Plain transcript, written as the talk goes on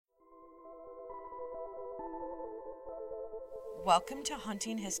Welcome to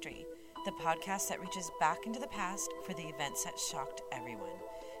Haunting History, the podcast that reaches back into the past for the events that shocked everyone.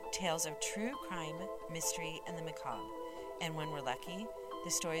 Tales of true crime, mystery, and the macabre. And when we're lucky, the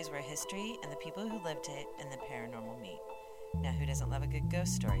stories where history and the people who lived it and the paranormal meet. Now, who doesn't love a good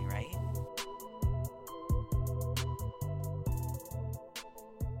ghost story, right?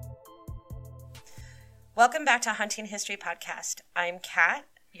 Welcome back to Haunting History Podcast. I'm Kat,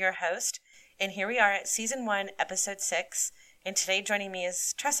 your host, and here we are at Season 1, Episode 6. And today joining me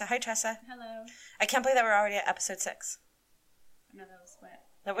is Tressa. Hi, Tressa. Hello. I can't believe that we're already at Episode 6. I know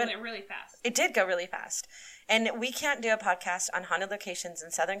that went really fast. It did go really fast. And we can't do a podcast on haunted locations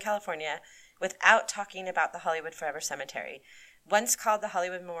in Southern California without talking about the Hollywood Forever Cemetery. Once called the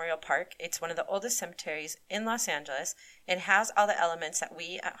Hollywood Memorial Park, it's one of the oldest cemeteries in Los Angeles and has all the elements that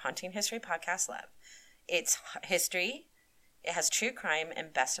we at Haunting History Podcast love. It's history, it has true crime,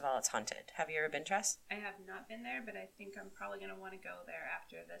 and best of all, it's haunted. Have you ever been, Tress? I have not been there, but I think I'm probably going to want to go there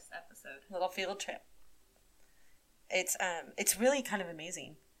after this episode. Little field trip. It's really kind of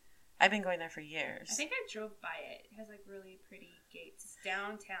amazing. I've been going there for years. I think I drove by it. It has like really pretty gates. It's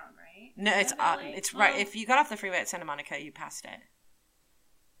downtown, right? No, it's right. If you got off the freeway at Santa Monica, you passed it.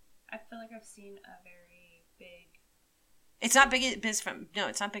 I feel like I've seen a very big. It's not big.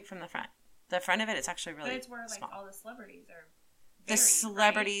 It's not big from the front. The front of it, it's actually really. But it's where like small. all the celebrities are. The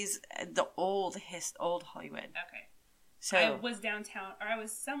celebrities, right? The old Hollywood. Okay. So I was downtown, or I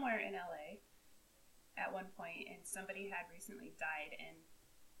was somewhere in LA at one point, and somebody had recently died, and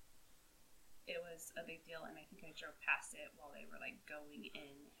it was a big deal, and I think I drove past it while they were like going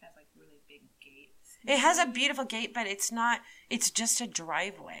in. It has like really big gates. It has a beautiful gate, but it's just a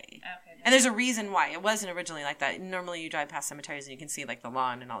driveway. Okay. And there's a reason why. It wasn't originally like that. Normally you drive past cemeteries and you can see like the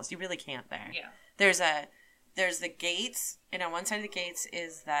lawn and all this. You really can't there. Yeah. There's the gates, and on one side of the gates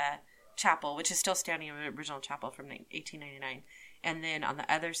is the chapel, which is still standing, the original chapel from 1899. And then on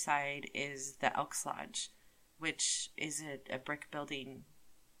the other side is the Elks Lodge, which is a brick building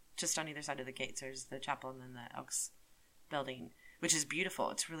just on either side of the gates. There's the chapel and then the Elks building, which is beautiful.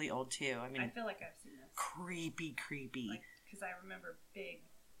 It's really old, too. I mean, I feel like I've seen this. Creepy. Because I remember big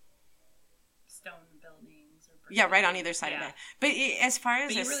stone buildings. Yeah, right on either side of it. But as far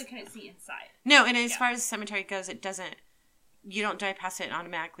as... But you really couldn't see inside. No, and as far as the cemetery goes, it doesn't... You don't drive past it and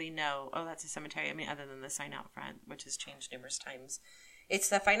automatically know, oh, that's a cemetery. I mean, other than the sign out front, which has changed numerous times. It's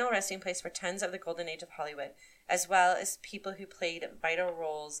the final resting place for tons of the golden age of Hollywood, as well as people who played vital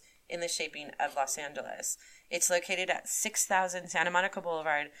roles in the shaping of Los Angeles. It's located at 6000 Santa Monica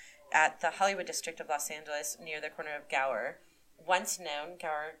Boulevard at the Hollywood district of Los Angeles near the corner of Gower. Once known,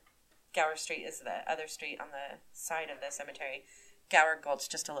 Gower Street is the other street on the side of the cemetery. Gower Gulch,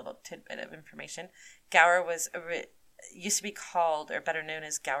 just a little tidbit of information. Gower used to be called, or better known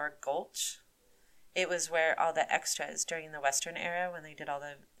as Gower Gulch. It was where all the extras during the Western era, when they did all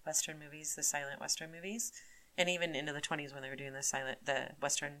the Western movies, the silent Western movies, and even into the 20s when they were doing the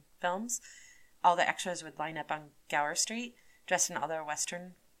Western films, all the extras would line up on Gower Street, dressed in all their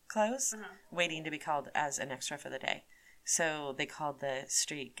Western clothes, waiting to be called as an extra for the day. So they called the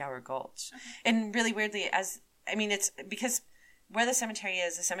street Gower Gulch. And really weirdly, it's because where the cemetery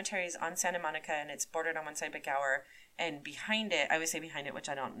is on Santa Monica, and it's bordered on one side by Gower, and behind it, I always say behind it, which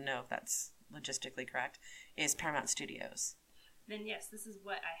I don't know if that's logistically correct, is Paramount Studios. Then yes, this is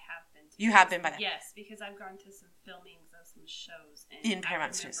what I have been to. You have been by that? Yes, because I've gone to some filmings of some shows. In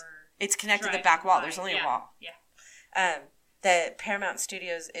Paramount Studios. It's connected to the back wall. There's only a wall. Yeah. The Paramount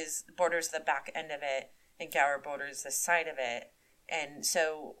Studios borders the back end of it, and Gower borders the side of it. And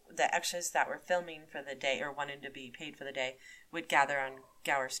so the extras that were filming for the day or wanted to be paid for the day would gather on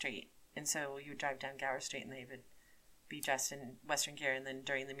Gower Street. And so you would drive down Gower Street and they would be dressed in Western gear. And then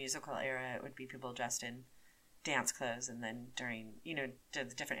during the musical era, it would be people dressed in dance clothes. And then during, the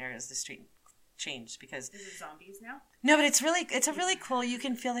different areas, the street changed because... Is it zombies now? No, but it's a really cool... You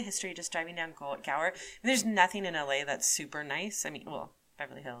can feel the history just driving down Gower. There's nothing in LA that's super nice. I mean, well,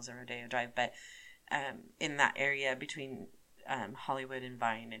 Beverly Hills or Rodeo Drive, but... in that area between Hollywood and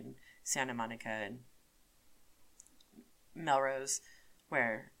Vine and Santa Monica and Melrose,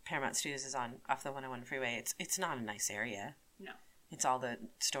 where Paramount Studios is off the 101 freeway, it's not a nice area. No. It's all the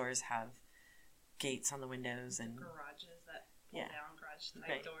stores have gates on the windows and garages that pull down,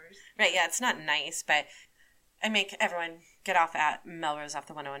 garage doors. Right, yeah, it's not nice, but I make everyone get off at Melrose off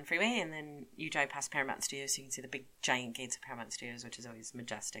the 101 freeway, and then you drive past Paramount Studios, so you can see the big giant gates of Paramount Studios, which is always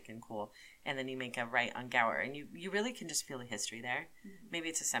majestic and cool. And then you make a right on Gower, and you really can just feel the history there. Mm-hmm. Maybe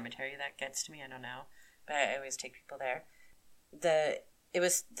it's a cemetery that gets to me, I don't know. But I always take people there. The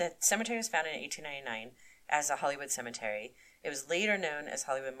cemetery was founded in 1899 as a Hollywood cemetery. It was later known as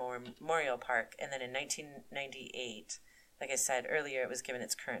Hollywood Memorial Park, and then in 1998, like I said earlier, it was given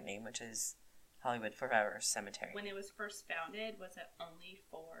its current name, which is Hollywood Forever Cemetery. When it was first founded, was it only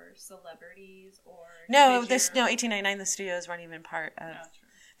for celebrities or? No, 1899. The studios weren't even part of. Oh, true.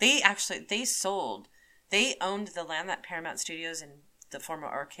 They owned the land that Paramount Studios and the former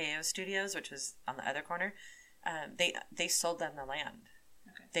RKO Studios, which was on the other corner. They sold them the land.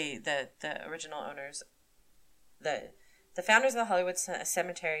 Okay. The original owners, the founders of the Hollywood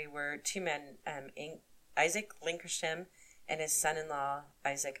Cemetery were two men, Isaac Linkersham and his son-in-law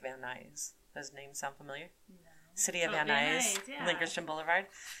Isaac Van Nuys. Those names sound familiar? No. City of Van Nuys, yeah. Linkersham Boulevard.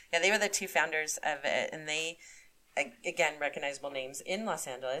 Yeah, they were the two founders of it, and they, again, recognizable names in Los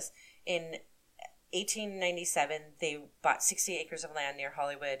Angeles. In 1897, they bought 60 acres of land near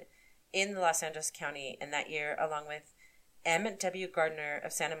Hollywood in the Los Angeles County, and that year, along with M.W. Gardner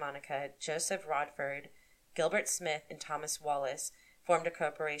of Santa Monica, Joseph Rodford, Gilbert Smith, and Thomas Wallace, formed a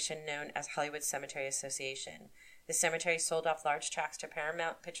corporation known as Hollywood Cemetery Association. The cemetery sold off large tracts to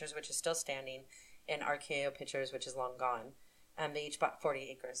Paramount Pictures, which is still standing, and RKO Pictures, which is long gone. They each bought 40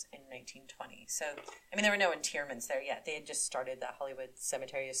 acres in 1920. So, I mean, there were no interments there yet. They had just started the Hollywood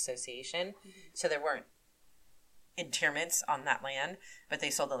Cemetery Association, so there weren't interments on that land, but they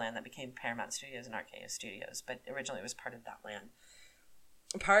sold the land that became Paramount Studios and RKO Studios, but originally it was part of that land.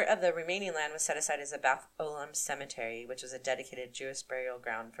 Part of the remaining land was set aside as a Beth Olam Cemetery, which was a dedicated Jewish burial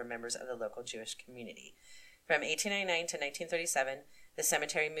ground for members of the local Jewish community. From 1899 to 1937, the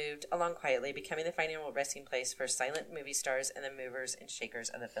cemetery moved along quietly, becoming the final resting place for silent movie stars and the movers and shakers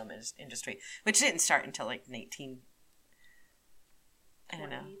of the film industry, which didn't start until like 19... I don't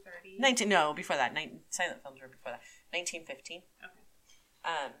know. 30? Before that. Silent films were before that. 1915.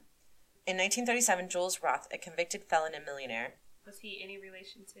 Okay. In 1937, Jules Roth, a convicted felon and millionaire... Was he any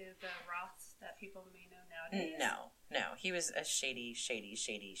relation to the Roths that people may know nowadays? No. He was a shady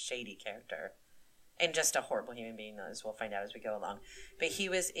character. And just a horrible human being, as we'll find out as we go along. But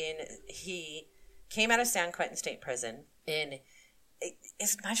he came out of San Quentin State Prison in...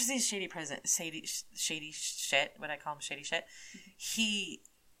 As much as he's shady shit, what I call him shady shit, he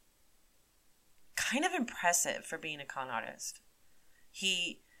kind of impressive for being a con artist.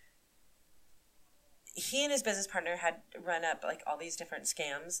 He and his business partner had run up like all these different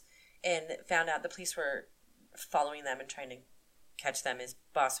scams and found out the police were following them and trying to catch them. His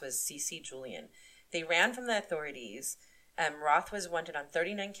boss was C.C. Julian. They ran from the authorities. Roth was wanted on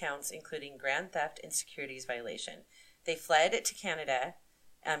 39 counts, including grand theft and securities violation. They fled to Canada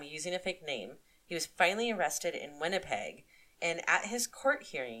using a fake name. He was finally arrested in Winnipeg, and at his court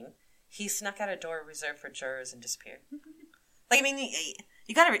hearing, he snuck out a door reserved for jurors and disappeared. Like, I mean,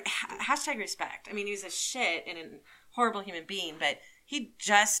 you gotta hashtag respect. I mean, he was a shit and a horrible human being, but he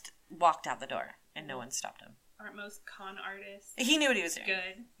just walked out the door, and no one stopped him. Aren't most con artists? He knew what he was doing.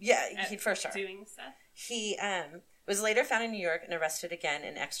 Good. Yeah, he for sure doing stuff. He was later found in New York and arrested again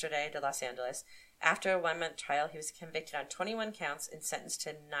and extradited to Los Angeles. After a 1-month trial, he was convicted on 21 counts and sentenced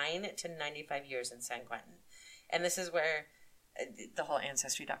to 9 to 95 years in San Quentin. And this is where the whole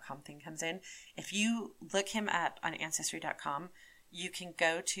Ancestry.com thing comes in. If you look him up on Ancestry.com, you can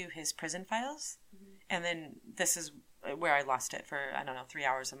go to his prison files, and then this is where I lost it for, 3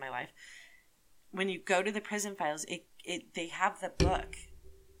 hours of my life. When you go to the prison files, they have the book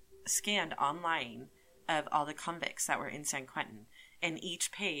scanned online of all the convicts that were in San Quentin, and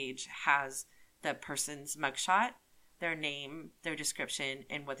each page has the person's mugshot, their name, their description,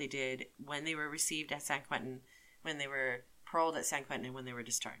 and what they did when they were received at San Quentin, when they were paroled at San Quentin, and when they were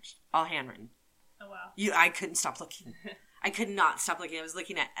discharged. All handwritten. Oh, wow. I couldn't stop looking. I could not stop looking. I was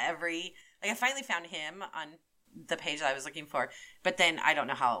looking at every... I finally found him on the page that I was looking for, but then I don't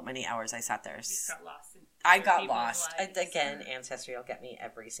know how many hours I sat there. You got lost. I got lost. Again, Ancestry will get me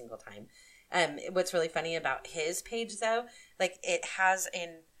every single time. What's really funny about his page, though, like, it has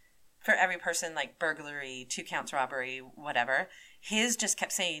for every person, like, burglary, 2 counts robbery, whatever, his just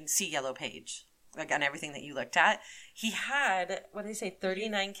kept saying, see yellow page, like, on everything that you looked at. He had,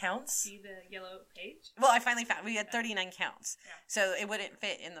 39 counts? See the yellow page? Well, I finally found, we had 39 counts. Yeah. So it wouldn't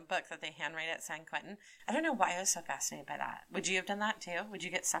fit in the book that they handwrite at San Quentin. I don't know why I was so fascinated by that. Would you have done that, too? Would you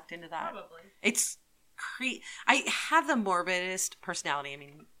get sucked into that? Probably. It's I have the morbidest personality. I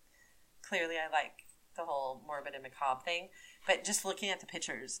mean, clearly I like the whole morbid and macabre thing, but just looking at the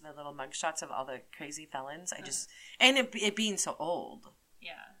pictures, the little mugshots of all the crazy felons, and it being so old.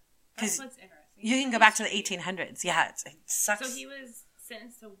 Yeah. That's what's interesting. You can go back to the 1800s. Yeah, it sucks. So he was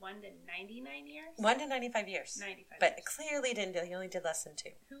sentenced to 1 to 99 years? 1 to 95 years. 95 but years. Clearly he only did less than 2.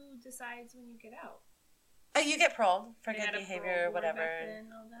 Who decides when you get out? You get paroled for good behavior or whatever.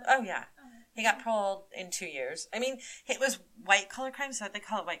 Oh, yeah. He got paroled in 2 years. I mean, it was white-collar crimes. They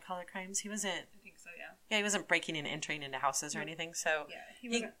call it white-collar crimes. He wasn't... I think so. yeah. Yeah, he wasn't breaking and entering into houses or anything. So yeah, he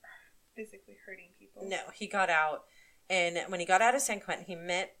wasn't physically hurting people. No, he got out, and when he got out of San Quentin, he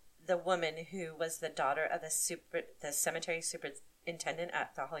met the woman who was the daughter of the cemetery superintendent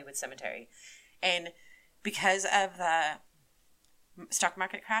at the Hollywood Cemetery, and because of the stock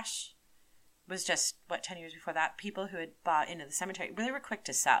market crash, was just 10 years before that, people who had bought into the cemetery, they were quick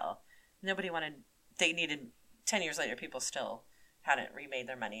to sell. Nobody wanted. They needed 10 years later. People still hadn't remade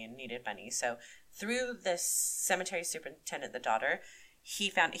their money and needed money. So through the cemetery superintendent, the daughter,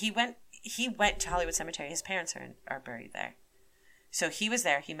 he went to Hollywood Cemetery. His parents are buried there. So he was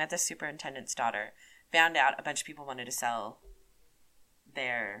there. He met the superintendent's daughter, found out a bunch of people wanted to sell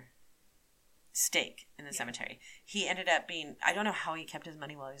their stake in the cemetery. He ended up being, I don't know how he kept his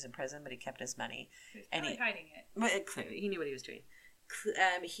money while he was in prison, but he kept his money. He was probably hiding it. Well, clearly, he knew what he was doing.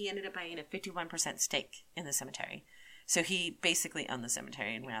 He ended up buying a 51% stake in the cemetery. So he basically owned the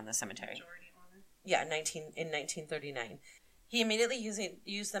cemetery and ran the cemetery. Majority owner. Yeah, in 1939. He immediately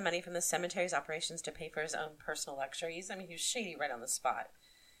used the money from the cemetery's operations to pay for his own personal luxuries. I mean, he was shady right on the spot.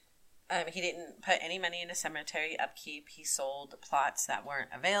 He didn't put any money into cemetery upkeep. He sold plots that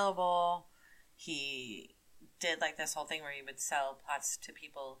weren't available. He did like this whole thing where he would sell plots to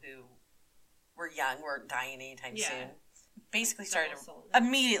people who were young, weren't dying anytime soon. Basically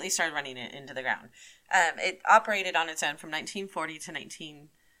immediately started running it into the ground. It operated on its own from 1940 to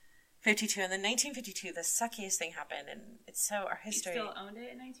 1952. And then 1952, the suckiest thing happened, and it's so our history. He still owned it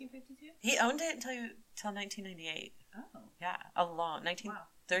in 1952? He owned it until 1998. Oh. Yeah, a long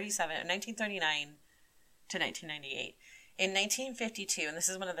 1939 to 1998. In 1952, and this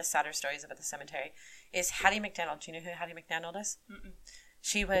is one of the sadder stories about the cemetery, is Hattie McDaniel. Do you know who Hattie McDaniel is? Mm-mm.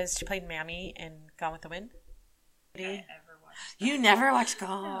 She played Mammy in Gone with the Wind. You never watched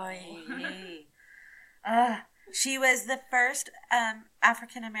Gone. She was the first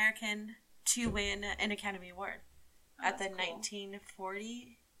African American to win an Academy Award at the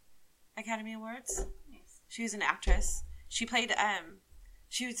 1940 Academy Awards. Nice. She was an actress. She played.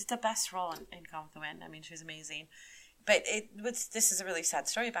 She was the best role in Gone with the Wind. I mean, she was amazing. But this is a really sad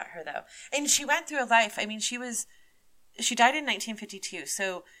story about her, though. And she went through a life. I mean, she died in 1952.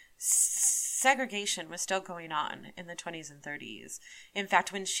 So segregation was still going on in the 20s and 30s. In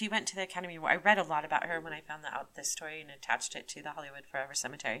fact, when she went to the Academy Award, I read a lot about her when I found out this story and attached it to the Hollywood Forever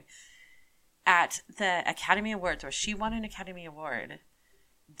Cemetery. At the Academy Awards, where she won an Academy Award,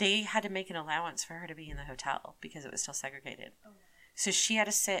 they had to make an allowance for her to be in the hotel because it was still segregated. Oh. So she had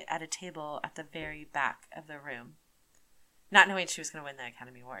to sit at a table at the very back of the room, not knowing she was going to win the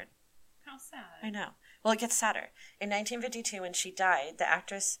Academy Award. How sad. I know. Well, it gets sadder. In 1952, when she died, the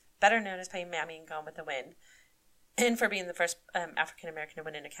actress, better known as playing Mammy in Gone with the Wind, and for being the first African-American to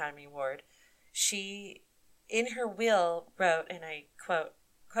win an Academy Award, she, in her will, wrote, and I quote,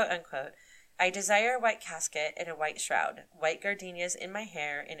 unquote, "I desire a white casket and a white shroud, white gardenias in my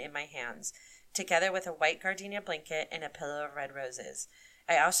hair and in my hands, together with a white gardenia blanket and a pillow of red roses.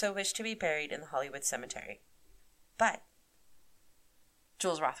 I also wish to be buried in the Hollywood Cemetery." But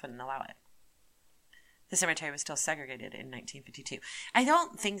Jules Roth wouldn't allow it. The cemetery was still segregated in 1952. I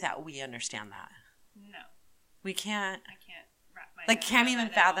don't think that we understand that. No. We can't. I can't wrap my head can't even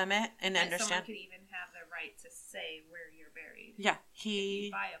fathom it and that understand. Someone could even have the right to say where you're buried. Yeah. If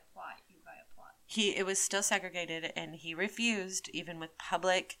you buy a plot, you buy a plot. It was still segregated, and he refused, even with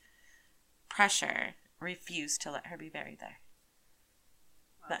public pressure, refused to let her be buried there.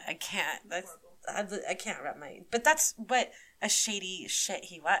 Wow. I can't. I can't wrap my. But that's what a shady shit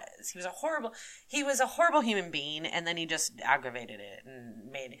he was. He was a horrible human being, and then he just aggravated it and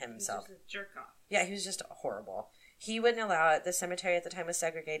made himself. He was just a jerk off. Yeah, he was just horrible. He wouldn't allow it. The cemetery at the time was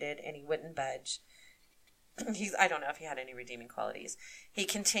segregated, and he wouldn't budge. I don't know if he had any redeeming qualities. He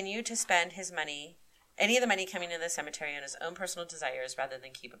continued to spend his money, any of the money coming into the cemetery, on his own personal desires rather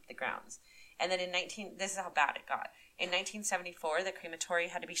than keep up the grounds. And then this is how bad it got. In 1974, the crematory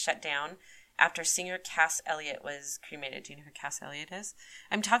had to be shut down after singer Cass Elliot was cremated. Do you know who Cass Elliot is?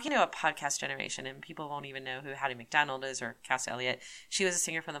 I'm talking to a podcast generation, and people won't even know who Hattie McDaniel is or Cass Elliot. She was a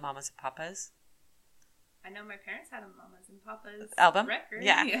singer from the Mamas and Papas. I know my parents had a Mamas and Papas album record.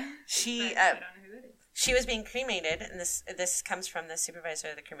 Yeah. I don't know who it is. She was being cremated, and this comes from the supervisor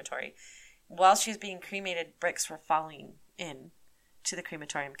of the crematory. While she was being cremated, bricks were falling in to the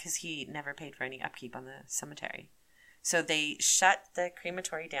crematorium because he never paid for any upkeep on the cemetery. So they shut the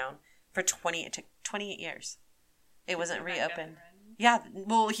crematory down for 28 years. It wasn't reopened. Yeah,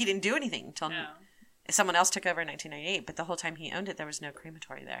 well, he didn't do anything until someone else took over in 1998, but the whole time he owned it, there was no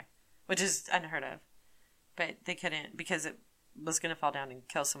crematory there, which is unheard of. But they couldn't, because it was going to fall down and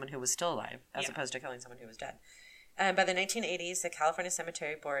kill someone who was still alive, as opposed to killing someone who was dead. By the 1980s, the California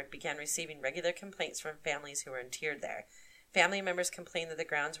Cemetery Board began receiving regular complaints from families who were interred there. Family members complained that the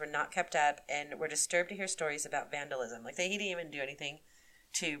grounds were not kept up and were disturbed to hear stories about vandalism. Like, they didn't even do anything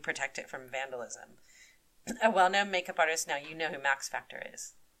to protect it from vandalism. A well-known makeup artist, now you know who Max Factor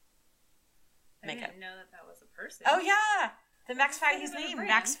is. I didn't know that was a person. Oh, yeah! The Max Factor, his name,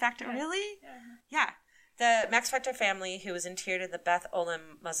 Max Factor, yeah. Really? Yeah. The Max Factor family, who was interred in the Beth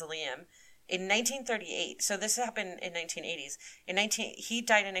Olam Mausoleum in 1938. So this happened in 1980s. He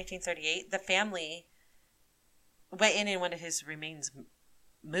died in 1938. The family went in and wanted his remains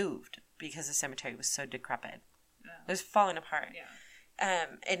moved because the cemetery was so decrepit. Oh. It was falling apart. Yeah.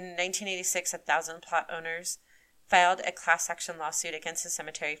 In 1986, 1,000 plot owners filed a class action lawsuit against the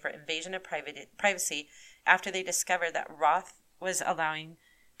cemetery for invasion of privacy after they discovered that Roth was allowing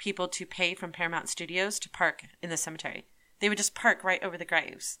people to pay from Paramount Studios to park in the cemetery. They would just park right over the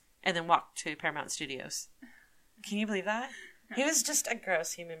graves and then walk to Paramount Studios. Can you believe that? He was just a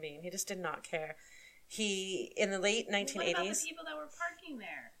gross human being. He just did not care. In the late 1980s... What about the people that were parking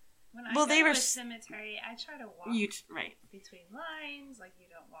there? When I go to a cemetery, I try to walk between lines, like you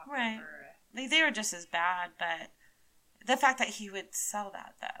don't walk over. They were just as bad, but the fact that he would sell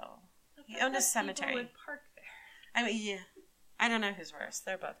that, though. He owned a cemetery. People would park there. I mean, yeah. I don't know who's worse.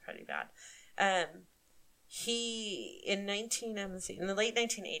 They're both pretty bad. In the late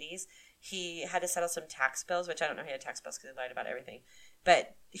 1980s, he had to settle some tax bills, which I don't know if he had tax bills because he lied about everything.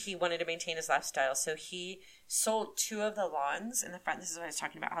 But he wanted to maintain his lifestyle, so he sold 2 of the lawns in the front. This is what I was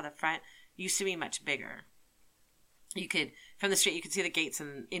talking about, how the front used to be much bigger. You could, from the street, you could see the gates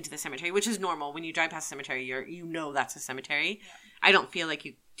and into the cemetery, which is normal. When you drive past a cemetery, you know that's a cemetery. Yeah. I don't feel like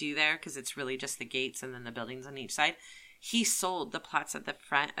you do there because it's really just the gates and then the buildings on each side. He sold the plots at the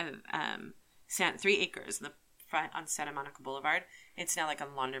front of 3 acres in the front on Santa Monica Boulevard. It's now like a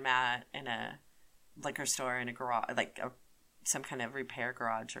laundromat and a liquor store and a garage, like some kind of repair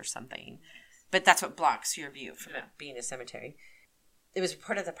garage or something. But that's what blocks your view from it being a cemetery. It was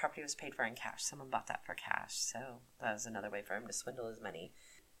reported the property was paid for in cash. Someone bought that for cash, so that was another way for him to swindle his money.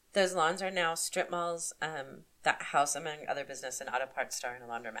 Those lawns are now strip malls, that house, among other business, an auto parts store, and a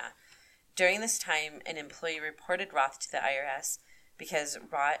laundromat. During this time, an employee reported Roth to the IRS because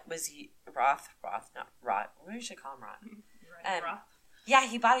Roth, what do you should call him Roth? Roth? Yeah,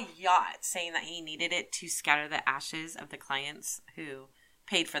 he bought a yacht saying that he needed it to scatter the ashes of the clients who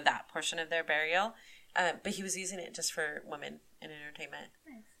paid for that portion of their burial. But he was using it just for women and entertainment.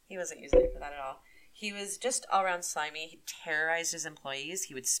 Nice. He wasn't using it for that at all. He was just all around slimy. He terrorized his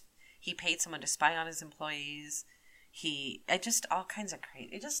employees. He paid someone to spy on his employees. Just all kinds of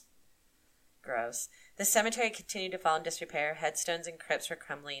crazy. Just gross. The cemetery continued to fall in disrepair. Headstones and crypts were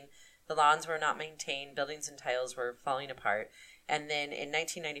crumbling. The lawns were not maintained. Buildings and tiles were falling apart. And then in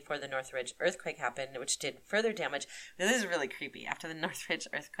 1994, the Northridge earthquake happened, which did further damage. Now, this is really creepy. After the Northridge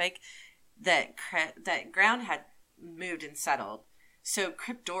earthquake, the ground had moved and settled. So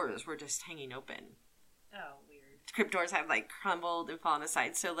crypt doors were just hanging open. Oh, weird. Crypt doors had crumbled and fallen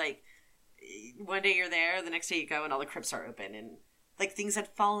aside. So one day you're there, the next day you go and all the crypts are open and things had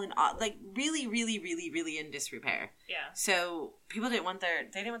fallen off, really, really, really, really in disrepair. Yeah. So people didn't want their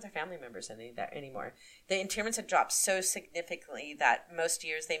family members in there anymore. The interments had dropped so significantly that most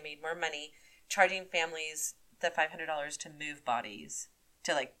years they made more money charging families the $500 to move bodies,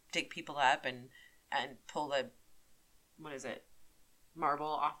 to dig people up and pull the, marble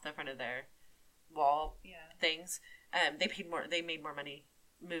off the front of their wall things. They made more money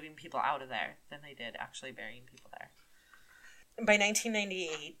moving people out of there than they did actually burying people there. By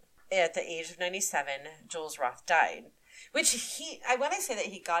 1998, at the age of 97, Jules Roth died. Which I want to say that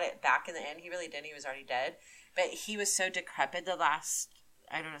he got it back in the end. He really did. He was already dead. But he was so decrepit the last,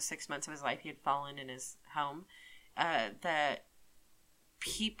 6 months of his life. He had fallen in his home. The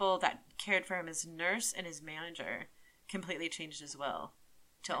people that cared for him, his nurse and his manager, completely changed his will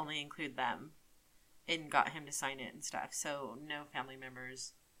to only include them and got him to sign it and stuff. So no family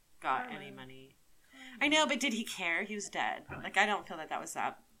members got any money. I know, but did he care? He was dead. I don't feel that was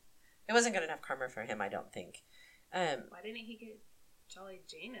that. It wasn't good enough karma for him, I don't think. Why didn't he get Jolly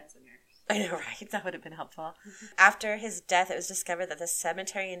Jane as a nurse? I know, right? That would have been helpful. After his death, it was discovered that the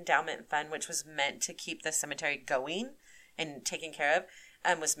Cemetery Endowment Fund, which was meant to keep the cemetery going and taken care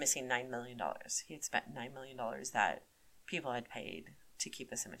of, was missing $9 million. He had spent $9 million that people had paid to keep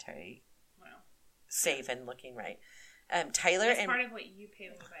the cemetery safe and looking right. Tyler That's part of what you pay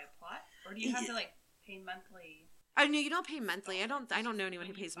when you buy a plot? Or do you have to pay monthly? Oh no, you don't pay monthly. I don't know anyone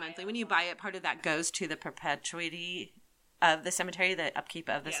who pays monthly. When you buy it, part of that goes to the perpetuity of the cemetery, the upkeep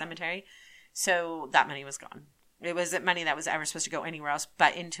of the cemetery. So that money was gone. It wasn't money that was ever supposed to go anywhere else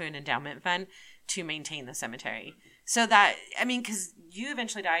but into an endowment fund to maintain the cemetery. So that, I mean, because you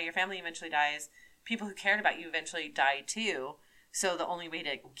eventually die, your family eventually dies, people who cared about you eventually die too. So the only way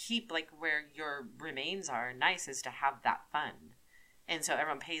to keep, like, where your remains are nice is to have that fund. And so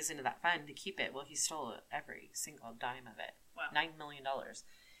everyone pays into that fund to keep it. Well, he stole every single dime of it. Wow. $9 million.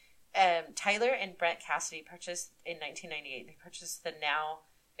 Tyler and Brett Cassidy purchased in 1998. They purchased it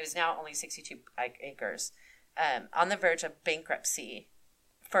was now only 62 acres, on the verge of bankruptcy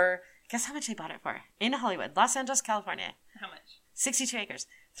for, guess how much they bought it for? In Hollywood, Los Angeles, California. How much? 62 acres.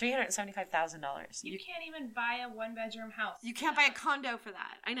 $375,000. You can't even buy a one-bedroom house. You can't buy a condo for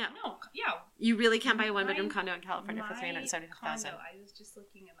that. I know. No, yeah. You really can't buy a one-bedroom condo in California for $375,000. I was just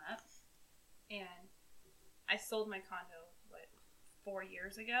looking them up, and I sold my condo, 4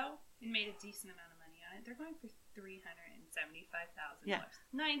 years ago, and made a decent amount of money on it. They're going for $375,000. Yeah.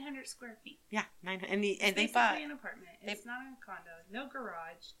 900 square feet. Yeah, and they It's bought basically an apartment. It's not a condo. No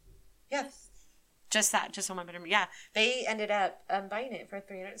garage. Yeah. Just a one bedroom. Yeah, they ended up buying it for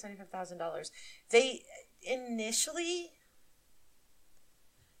 $375,000. They initially,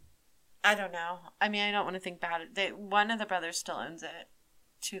 I don't know. I mean, I don't want to think bad. One of the brothers still owns it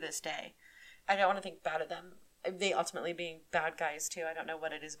to this day. I don't want to think bad of them. They ultimately being bad guys too. I don't know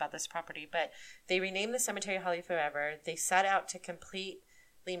what it is about this property, but they renamed the cemetery Holly Forever. They set out to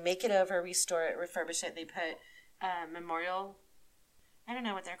completely make it over, restore it, refurbish it. They put memorial. I don't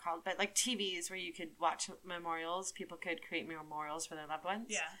know what they're called, but like TVs where you could watch memorials. People could create memorials for their loved ones.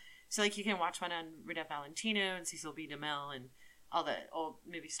 Yeah. So like you can watch one on Rudolph Valentino and Cecil B. DeMille and all the old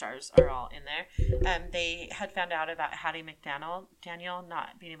movie stars are all in there. They had found out about Hattie Daniel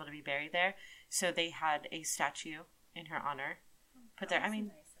not being able to be buried there, so they had a statue in her honor put there. I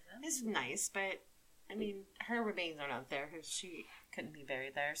mean, it's nice, but I mean, her remains are not there because she couldn't be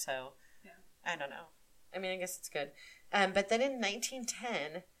buried there. So yeah. I don't know. I mean, I guess it's good. But then in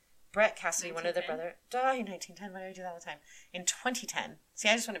 1910, Brett Cassidy, one of the brother... 1910, why do I do that all the time? In 2010. See,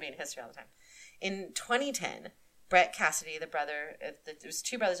 I just want to be in history all the time. In 2010, Brett Cassidy, the brother... there was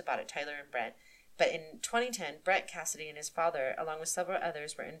two brothers that bought it, Tyler and Brett. But in 2010, Brett Cassidy and his father, along with several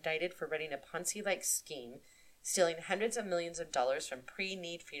others, were indicted for running a Ponzi-like scheme, stealing hundreds of millions of dollars from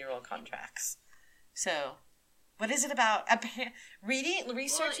pre-need funeral contracts. So... What is it about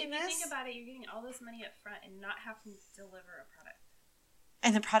researching this? If you think about it, you're getting all this money up front and not having to deliver a product.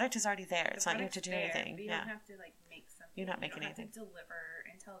 And the product is already there. It's not you have to do anything. But you don't have to make something. You're not making anything. You don't have to deliver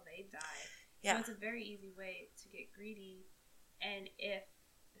until they die. Yeah. So it's a very easy way to get greedy. And if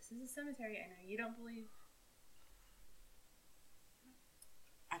this is a cemetery, I know you don't believe.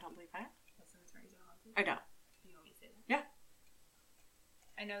 I don't believe that. That cemeteries are haunted. I don't. You want me to say that? Yeah.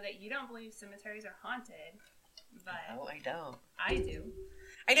 I know that you don't believe cemeteries are haunted. But no, I don't. I do.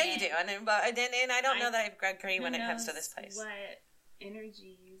 I know you do, and I don't know that I agree when it comes to this place. What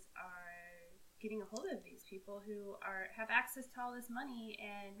energies are getting a hold of these people who have access to all this money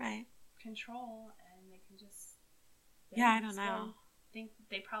and control, and they can just I don't know.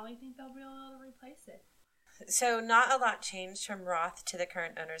 They probably think they'll be able to replace it. So not a lot changed from Roth to the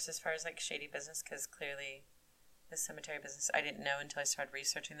current owners as far as shady business, because clearly the cemetery business, I didn't know until I started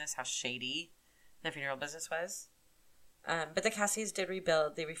researching this how shady the funeral business was. But the Cassidys did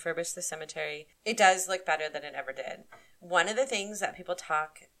rebuild. They refurbished the cemetery. It does look better than it ever did. One of the things that people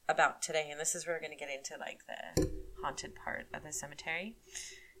talk about today, and this is where we're going to get into the haunted part of the cemetery.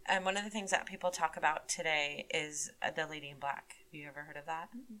 One of the things that people talk about today is the Lady in Black. Have you ever heard of that?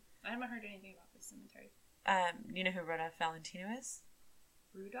 Mm-hmm. I haven't heard anything about this cemetery. You know who Rudolph Valentino is?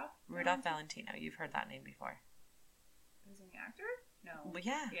 Rudolph Valentino. You've heard that name before. Is he an actor? No. Well,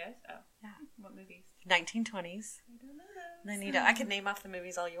 yeah. Yes? Oh. Yeah. What movies? 1920s. I don't know. I could name off the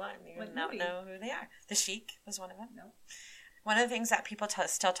movies all you want. You would not know who they are. The Sheik was one of them. No. One of the things that people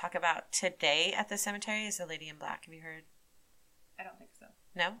still talk about today at the cemetery is the Lady in Black. Have you heard? I don't think so.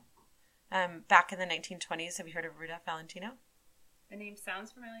 No? Back in the 1920s, have you heard of Rudolph Valentino? The name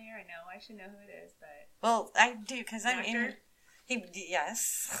sounds familiar. I know I should know who it is, but... Well, I do, because I'm actor?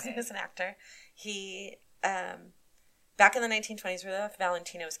 Yes, okay. He was an actor. He... Back in the 1920s, Rudolph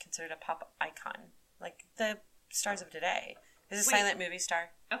Valentino was considered a pop icon, like the stars of today. He's a silent movie star.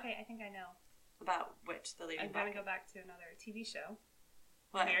 Okay, I think I know. About which? The Lady in Black? I'm going to go back to another TV show.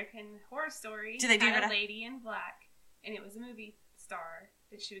 What? American Horror Story. Do they do had a Lady in Black, and it was a movie star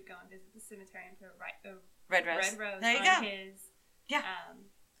that she would go and visit the cemetery and put a red rose there you on go.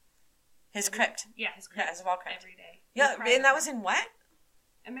 His crypt. Yeah, his crypt. Yeah, his wall crypt. Every day. Yeah, and that was in what?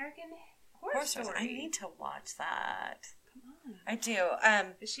 American Horror Story. I need to watch that. Come on. I do.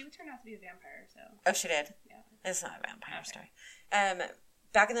 She would turn out to be a vampire, so. Oh, she did? Yeah. It's not a vampire story.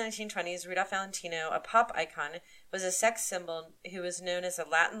 Back in the 1920s, Rudolph Valentino, a pop icon, was a sex symbol who was known as a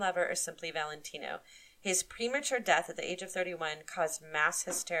Latin lover or simply Valentino. His premature death at the age of 31 caused mass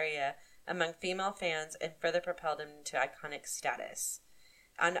hysteria among female fans and further propelled him to iconic status.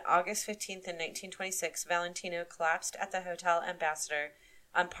 On August 15th in 1926, Valentino collapsed at the Hotel Ambassador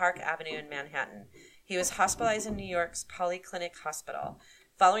on Park Avenue in Manhattan. He was hospitalized in New York's Polyclinic Hospital.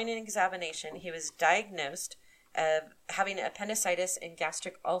 Following an examination, he was diagnosed of having appendicitis and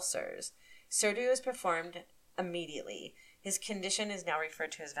gastric ulcers. Surgery was performed immediately. His condition is now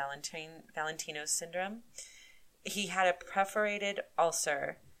referred to as Valentino syndrome. He had a perforated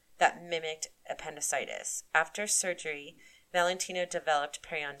ulcer that mimicked appendicitis. After surgery, Valentino developed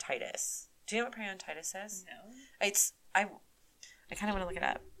periodontitis. Do you know what periodontitis is? No. I kind of want to look it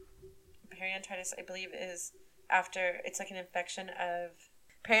up. Periodontitis, I believe, is after, it's like an infection of...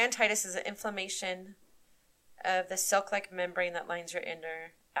 Periodontitis is an inflammation of the silk-like membrane that lines your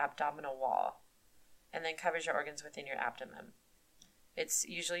inner abdominal wall and then covers your organs within your abdomen. It's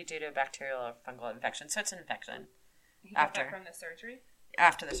usually due to a bacterial or fungal infection, so it's an infection. He got that from the surgery?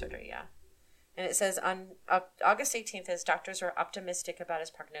 After the surgery, yeah. And it says, on August 18th, his doctors were optimistic about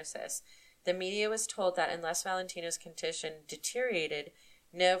his prognosis. The media was told that unless Valentino's condition deteriorated,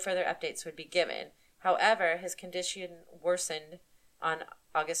 no further updates would be given. However, his condition worsened on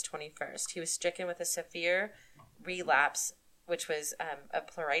August 21st. He was stricken with a severe relapse, which was a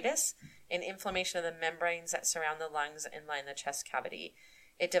pleuritis, and inflammation of the membranes that surround the lungs and line the chest cavity.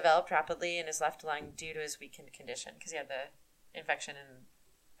 It developed rapidly in his left lung due to his weakened condition, because he had the infection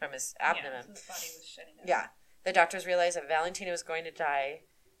from his abdomen. Yeah, so his body was shutting down. Yeah. The doctors realized that Valentino was going to die,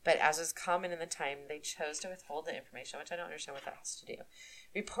 but as was common in the time, they chose to withhold the information, which I don't understand what that has to do.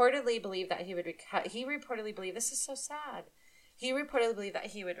 Reportedly believed that he would he reportedly believed, this is so sad, he reportedly believed that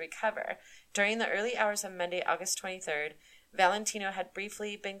he would recover. During the early hours of Monday, August 23rd, Valentino had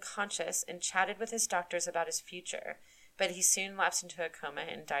briefly been conscious and chatted with his doctors about his future, but he soon lapsed into a coma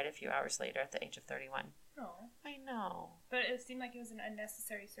and died a few hours later at the age of 31. Oh. I know. But it seemed like it was an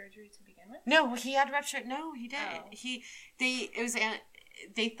unnecessary surgery to begin with? No, he had ruptured. No, he did. Oh.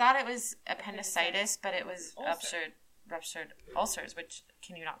 They thought it was appendicitis, but it was ruptured ulcers, which,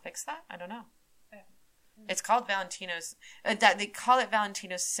 can you not fix that? I don't know. It's called Valentino's, they call it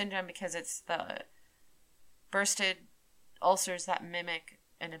Valentino's syndrome because it's the bursted ulcers that mimic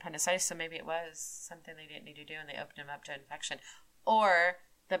an appendicitis, so maybe it was something they didn't need to do and they opened him up to infection. Or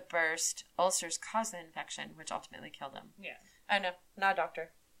the burst ulcers caused the infection, which ultimately killed him. Yeah. I know, not a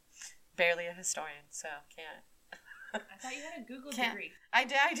doctor. Barely a historian, so can't. I thought you had a Google degree. I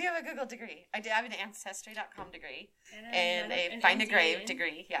do have a Google degree. I do have an Ancestry.com degree. And a Find a Grave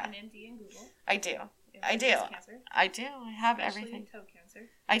degree, yeah. An MD in Google. I do. Cancer. I do. I have Especially everything. Toe cancer.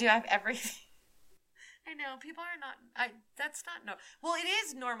 I do have everything. I know. People are not... that's not... No. Well, it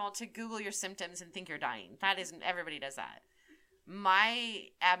is normal to Google your symptoms and think you're dying. That isn't... Everybody does that. My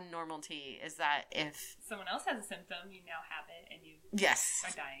abnormality is that if... someone else has a symptom, you now have it, and you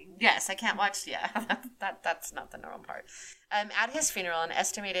are dying. Yes, I can't watch... Yeah, that's not the normal part. At his funeral, an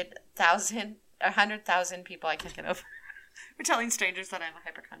estimated 100,000 people... I can't get over... We're telling strangers that I'm a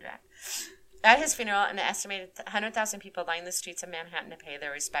hypochondriac. At his funeral, an estimated 100,000 people lined the streets of Manhattan to pay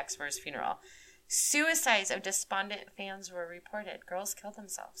their respects for his funeral. Suicides of despondent fans were reported. Girls killed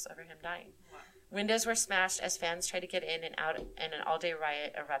themselves over him dying. Wow. Windows were smashed as fans tried to get in and out, and an all-day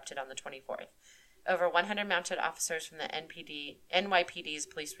riot erupted on the 24th. Over 100 mounted officers from the NYPD's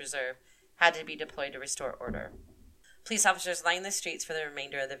police reserve had to be deployed to restore order. Police officers lined the streets for the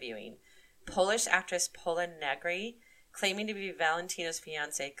remainder of the viewing. Polish actress Pola Negri, claiming to be Valentino's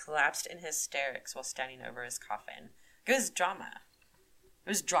fiancée, collapsed in hysterics while standing over his coffin. It was drama. It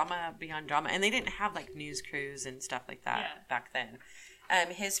was drama beyond drama. And they didn't have, like, news crews and stuff like that back then.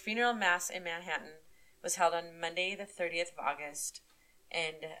 His funeral mass in Manhattan was held on Monday, the 30th of August.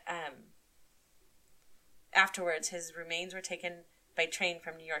 And afterwards, his remains were taken by train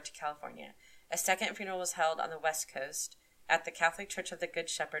from New York to California. A second funeral was held on the West Coast at the Catholic Church of the Good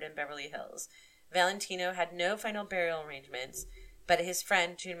Shepherd in Beverly Hills. Valentino had no final burial arrangements, but his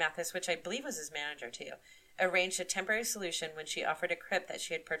friend, June Mathis, which I believe was his manager too, arranged a temporary solution when she offered a crypt that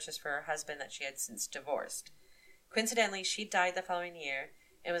she had purchased for her husband that she had since divorced. Coincidentally, she died the following year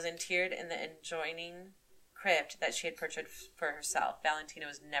and was interred in the adjoining crypt that she had purchased for herself. Valentino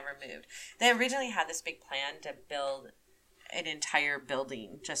was never moved. They originally had this big plan to build an entire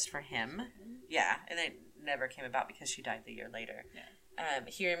building just for him. Mm-hmm. Yeah, and it never came about because she died the year later. Yeah.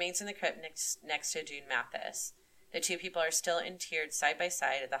 He remains in the crypt next to June Mathis. The two people are still interred side by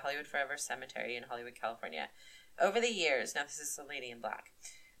side at the Hollywood Forever Cemetery in Hollywood, California. Over the years, now this is the lady in black.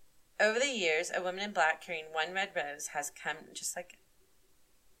 Over the years, a woman in black carrying one red rose has come, just like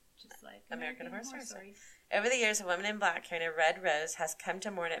Just like American Horror Story. Over the years, a woman in black carrying a red rose has come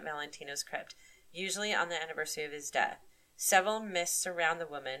to mourn at Valentino's crypt, usually on the anniversary of his death. Several myths surround the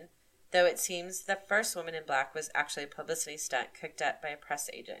woman, though it seems the first woman in black was actually a publicity stunt cooked up by a press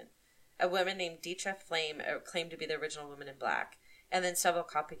agent. A woman named Dietra Flame claimed to be the original woman in black, and then several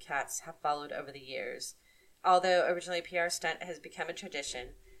copycats have followed over the years. Although originally a PR stunt has become a tradition,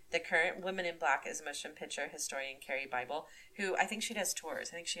 the current woman in black is motion picture historian Carrie Bible, who I think she does tours.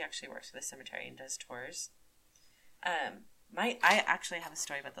 I think she actually works for the cemetery and does tours. I actually have a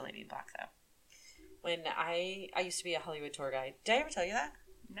story about the lady in black, though. When I used to be a Hollywood tour guide. Did I ever tell you that?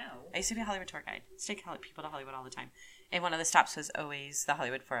 No. I used to be a Hollywood tour guide. I used to take people to Hollywood all the time. And one of the stops was always the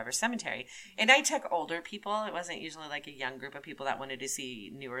Hollywood Forever Cemetery. And I took older people. It wasn't usually like a young group of people that wanted to see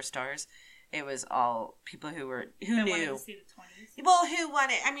newer stars. It was all people who knew. Wanted to see the 20s? Well, who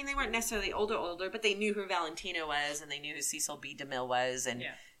wanted... I mean, they weren't necessarily older, but they knew who Valentino was, and they knew who Cecil B. DeMille was, and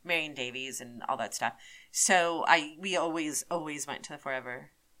Marion Davies, and all that stuff. So we always went to the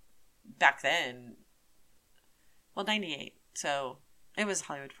Forever. Back then... Well, 98. So it was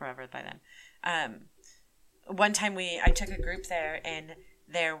Hollywood Forever by then. One time I took a group there, and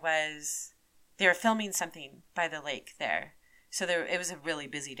they were filming something by the lake there. So it was a really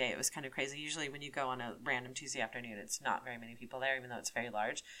busy day. It was kind of crazy. Usually when you go on a random Tuesday afternoon, it's not very many people there, even though it's very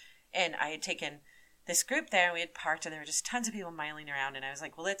large. And I had taken this group there, and we had parked, and there were just tons of people miling around. And I was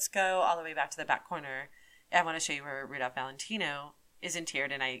like, well, let's go all the way back to the back corner. I want to show you where Rudolph Valentino is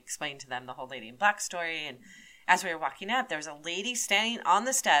interred. And I explained to them the whole Lady in Black story. And as we were walking up, there was a lady standing on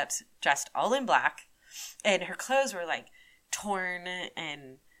the steps, dressed all in black. And her clothes were, like, torn,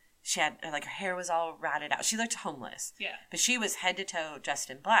 and she had, like, her hair was all ratted out. She looked homeless. Yeah. But she was head to toe dressed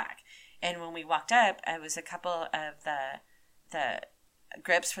in black. And when we walked up, it was a couple of the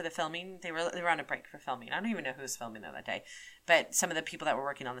grips for the filming. They were on a break for filming. I don't even know who was filming that day. But some of the people that were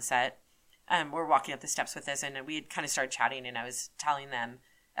working on the set were walking up the steps with us. And we had kind of started chatting, and I was telling them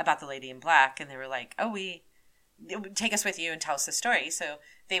about the Lady in Black. And they were like, take us with you and tell us the story. So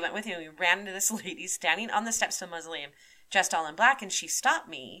they went with me, and we ran into this lady standing on the steps of the mausoleum, dressed all in black, and she stopped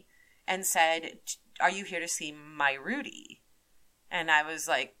me and said, "Are you here to see my Rudy?" And I was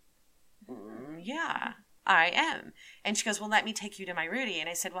like, yeah, I am. And she goes, well, let me take you to my Rudy. And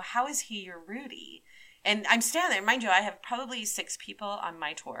I said, well, how is he your Rudy? And I'm standing there. Mind you, I have probably 6 people on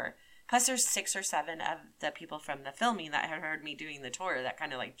my tour. Plus there's 6 or 7 of the people from the filming that had heard me doing the tour that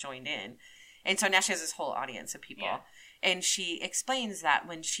kind of like joined in. And so now she has this whole audience of people. Yeah. And she explains that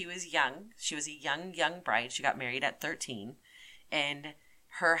when she was young, she was a young bride. She got married at 13. And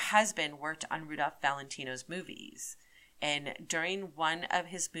her husband worked on Rudolph Valentino's movies. And during one of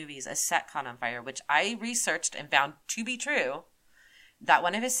his movies, a set caught on fire, which I researched and found to be true, that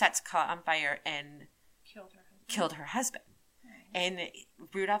one of his sets caught on fire and killed her husband. And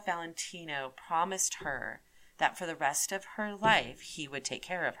Rudolph Valentino promised her that for the rest of her life, he would take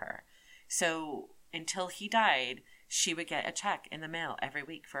care of her. So until he died, she would get a check in the mail every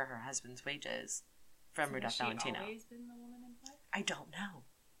week for her husband's wages from Rudolph Valentino. Has she always been the woman in black? I don't know.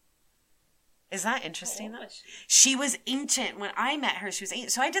 Is that interesting, though? She was ancient. When I met her, she was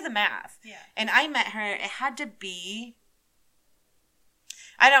ancient. So I did the math. Yeah. And I met her, it had to be...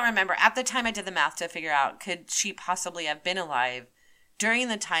 I don't remember. At the time I did the math to figure out, could she possibly have been alive during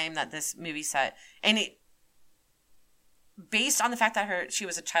the time that this movie set? And it... Based on the fact that she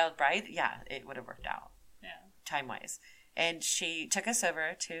was a child bride, yeah, it would have worked out. Yeah. Time-wise. And she took us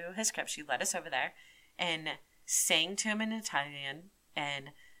over to his crypt. She led us over there and sang to him in Italian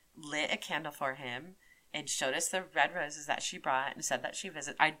and lit a candle for him and showed us the red roses that she brought and said that she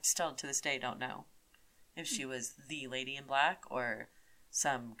visited. I still, to this day, don't know if she was the Lady in Black or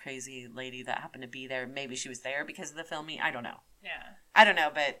some crazy lady that happened to be there. Maybe she was there because of the filming. I don't know. Yeah. I don't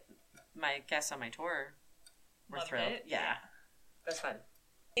know, but my guests on my tour were Loved thrilled. it. Yeah. It was fun.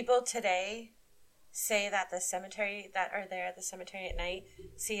 People today say that the cemetery that are there at the cemetery at night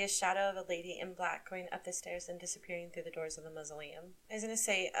see a shadow of a lady in black going up the stairs and disappearing through the doors of the mausoleum. I was going to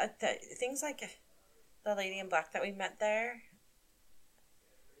say, things like the lady in black that we met there,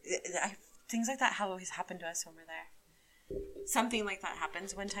 things like that have always happened to us when we're there. Something like that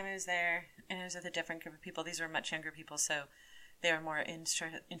happens. One time I was there, and I was with a different group of people. These were much younger people, so they were more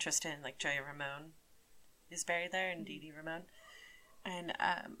interested in, like, Joey Ramone is buried there, and Dee Dee Ramone. And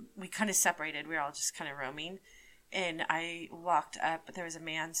we kind of separated. We were all just kind of roaming. And I walked up. There was a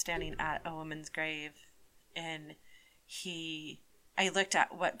man standing at a woman's grave. And I looked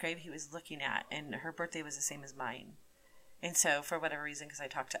at what grave he was looking at. And her birthday was the same as mine. And so for whatever reason, because I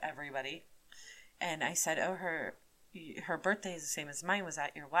talked to everybody. And I said, oh, her birthday is the same as mine. Was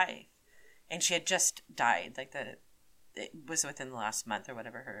that your wife? And she had just died. Like it was within the last month or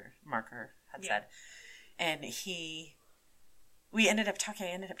whatever her marker had said. And we ended up talking.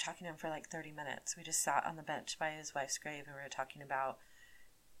 I ended up talking to him for like 30 minutes. We just sat on the bench by his wife's grave and we were talking about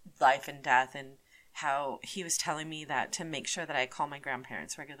life and death and how he was telling me that to make sure that I call my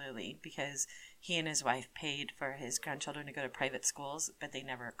grandparents regularly because he and his wife paid for his grandchildren to go to private schools, but they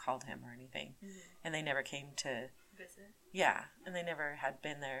never called him or anything. Mm-hmm. And they never came to visit. Yeah, and they never had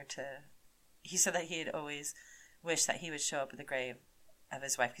been there to... He said that he had always wished that he would show up at the grave of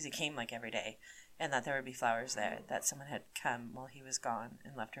his wife because he came like every day and that there would be flowers there, that someone had come while he was gone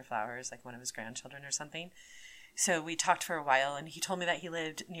and left her flowers, like one of his grandchildren or something. So we talked for a while, and he told me that he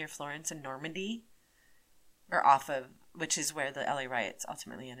lived near Florence in Normandy, or off of, which is where the LA riots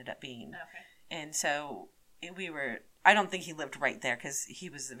ultimately ended up being. Okay. And so I don't think he lived right there because he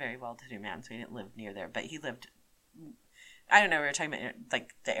was a very well-to-do man, so he didn't live near there, but he lived, I don't know, we were talking about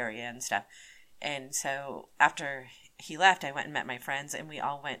like the area and stuff. And so after he left, I went and met my friends, and we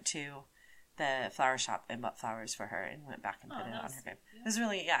all went to the flower shop and bought flowers for her and went back and put it on her grave. Yeah. It was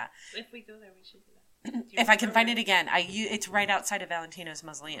really, If we go there, we should do that. If I can find it again. It's right outside of Valentino's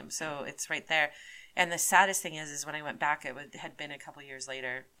mausoleum, so it's right there. And the saddest thing is when I went back, had been a couple years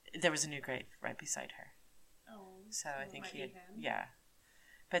later, there was a new grave right beside her. Oh. So I think he had, yeah.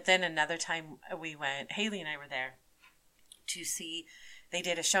 But then another time we went, Haley and I were there to see, they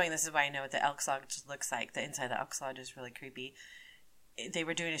did a showing. This is why I know what the Elks Lodge looks like. The inside of the Elks Lodge is really creepy. They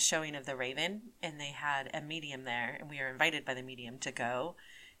were doing a showing of The Raven, and they had a medium there, and we were invited by the medium to go,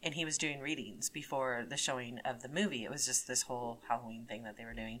 and he was doing readings before the showing of the movie. It was just this whole Halloween thing that they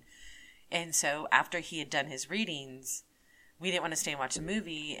were doing. And so after he had done his readings, we didn't want to stay and watch the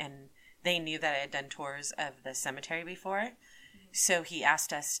movie, and they knew that I had done tours of the cemetery before. So he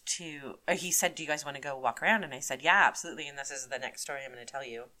asked us he said, do you guys want to go walk around? And I said, yeah, absolutely. And this is the next story I'm going to tell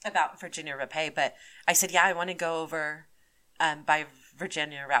you about Virginia Rapet. But I said, yeah, I want to go over by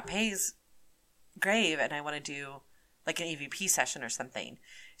Virginia Rapet's grave, and I want to do like an EVP session or something.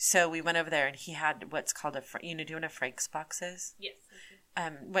 So we went over there, and he had what's called do you know what a Frank's box is? Yes.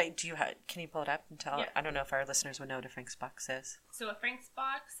 Wait, can you pull it up and tell? Yeah. I don't know if our listeners would know what a Frank's box is. So a Frank's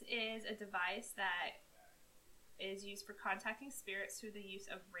box is a device that is used for contacting spirits through the use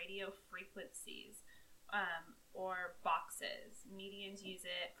of radio frequencies or boxes. Mediums use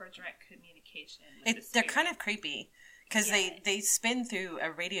it for direct communication with they're kind of creepy because they spin through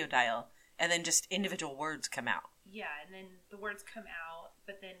a radio dial and then just individual words come out. Yeah, and then the words come out,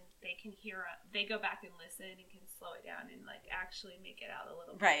 but then they can they go back and listen and can slow it down and like actually make it out a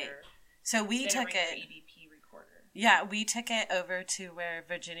little right. Better. So we took it. EVP recorder. Yeah, we took it over to where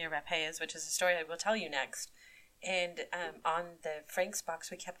Virginia Rapet is, which is a story I will tell you next. And on the Frank's box,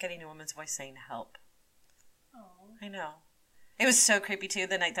 we kept getting a woman's voice saying "help." Oh, I know. It was so creepy too.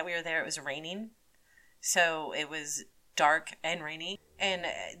 The night that we were there, it was raining, so it was dark and rainy, and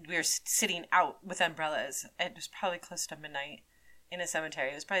we were sitting out with umbrellas. It was probably close to midnight in a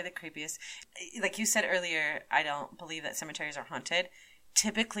cemetery. It was probably the creepiest. Like you said earlier, I don't believe that cemeteries are haunted.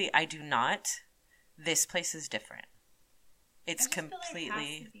 Typically, I do not. This place is different. It's completely. Feel like there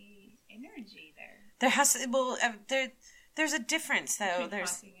has to be energy there. There has to. Well, there's a difference though.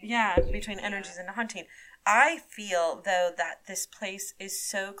 Between energies and haunting. I feel though that this place is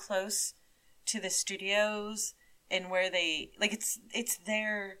so close to the studios and where they it's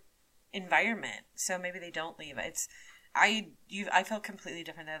their environment, so maybe they don't leave. I feel completely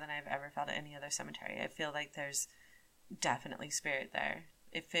different there than I've ever felt at any other cemetery. I feel like there's definitely spirit there.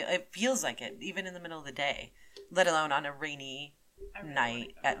 It feels like it, even in the middle of the day, let alone on a rainy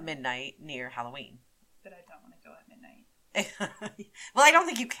night at midnight near Halloween. But I don't want to go at midnight. Well, I don't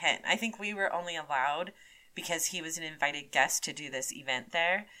think you can. I think we were only allowed because he was an invited guest to do this event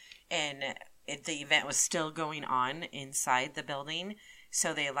there, and the event was still going on inside the building,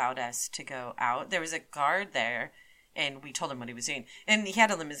 so they allowed us to go out. There was a guard there, and we told him what he was doing. And he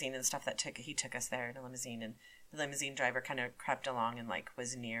had a limousine and stuff he took us there in a limousine, and the limousine driver kind of crept along and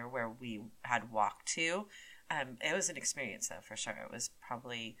was near where we had walked to. It was an experience though, for sure. It was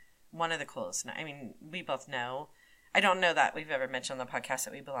probably one of the coolest. I mean, we both know. I don't know that we've ever mentioned on the podcast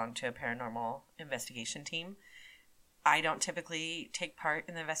that we belong to a paranormal investigation team. I don't typically take part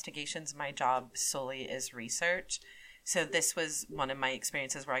in the investigations. My job solely is research. So this was one of my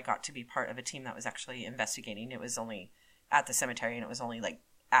experiences where I got to be part of a team that was actually investigating. It was only at the cemetery, and it was only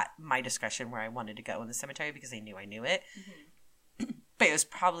at my discretion where I wanted to go in the cemetery because they knew I knew it. Mm-hmm. But it was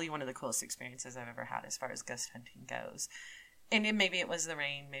probably one of the coolest experiences I've ever had as far as ghost hunting goes. And maybe it was the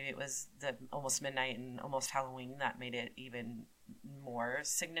rain, maybe it was the almost midnight and almost Halloween that made it even more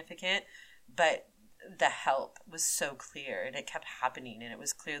significant. But the help was so clear, and it kept happening, and it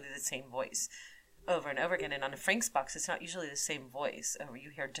was clearly the same voice. over and over again. And on a Frank's box, it's not usually the same voice. Or you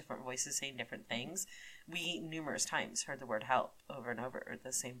hear different voices saying different things. We numerous times heard the word help over and over,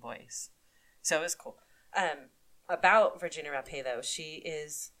 the same voice. So it was cool. About Virginia Rapé, though, she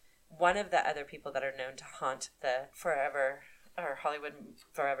is one of the other people that are known to haunt the Hollywood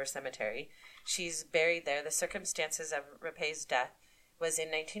Forever Cemetery. She's buried there. The circumstances of Rapé's death was in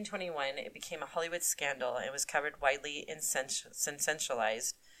 1921. It became a Hollywood scandal and was covered widely and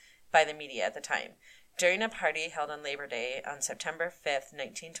sensationalized by the media at the time. During a party held on Labor Day on September 5th,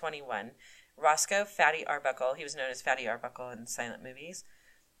 1921, Roscoe Fatty Arbuckle, he was known as Fatty Arbuckle in silent movies,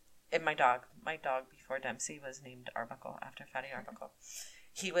 and my dog before Dempsey was named Arbuckle after Fatty Arbuckle.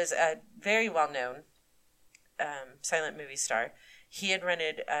 He was a very well-known silent movie star. He had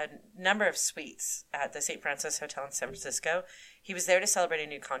rented a number of suites at the St. Francis Hotel in San Francisco. He was there to celebrate a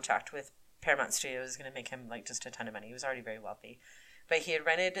new contract with Paramount Studios. It was going to make him like just a ton of money. He was already very wealthy. But he had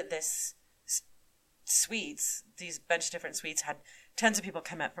rented this suites, these bunch of different suites, had tons of people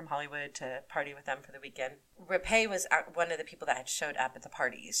come up from Hollywood to party with them for the weekend. Rapé was one of the people that had showed up at the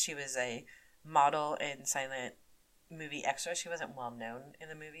parties. She was a model and silent movie extra. She wasn't well known in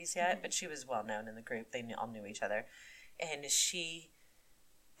the movies yet, but she was well known in the group. They all knew each other. And she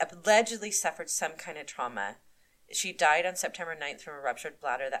allegedly suffered some kind of trauma. She died on September 9th from a ruptured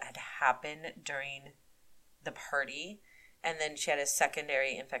bladder that had happened during the party. And then she had a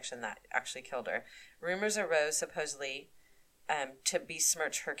secondary infection that actually killed her. Rumors arose, supposedly, to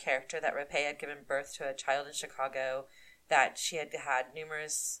besmirch her character, that Rapé had given birth to a child in Chicago, that she had had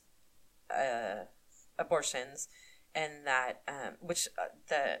numerous abortions, and that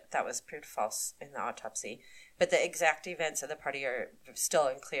that was proved false in the autopsy. But the exact events of the party are still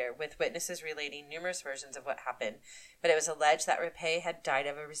unclear, with witnesses relating numerous versions of what happened. But it was alleged that Rapé had died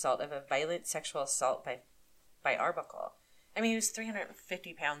as a result of a violent sexual assault by Arbuckle. I mean, he was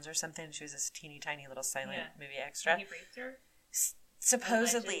 350 pounds or something. She was this teeny tiny little silent movie extra. And he raped her?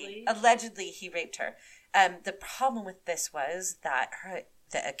 Allegedly, he raped her. The problem with this was that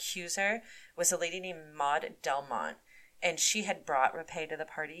the accuser was a lady named Maud Delmont, and she had brought Rapé to the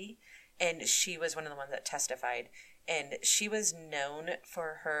party, and she was one of the ones that testified. And she was known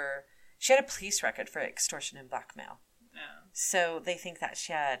for she had a police record for extortion and blackmail. Oh. So they think that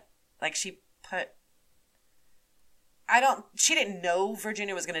she had, she didn't know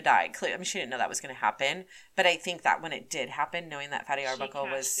Virginia was going to die. Clearly, I mean, she didn't know that was going to happen. But I think that when it did happen, knowing that Fatty Arbuckle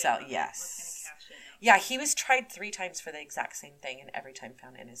was yeah, he was tried 3 times for the exact same thing, and every time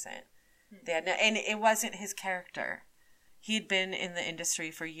found innocent. And it wasn't his character. He had been in the industry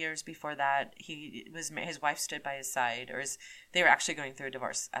for years before that. His wife stood by his side, they were actually going through a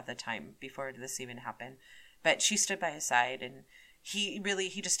divorce at the time before this even happened. But she stood by his side, and he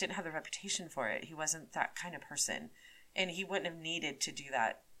just didn't have the reputation for it. He wasn't that kind of person. And he wouldn't have needed to do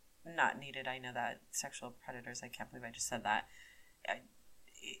that. Not needed. I know that sexual predators. I can't believe I just said that.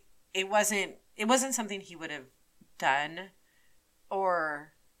 It wasn't something he would have done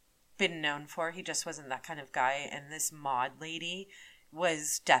or been known for. He just wasn't that kind of guy. And this Maud lady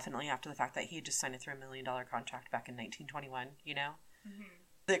was definitely after the fact that he had just signed a $3 million contract back in 1921. You know,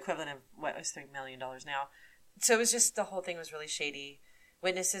 the equivalent of what was $3 million now. So it was just, the whole thing was really shady.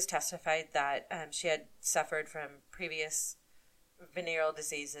 Witnesses testified that she had suffered from previous venereal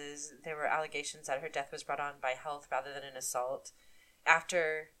diseases. There were allegations that her death was brought on by health rather than an assault.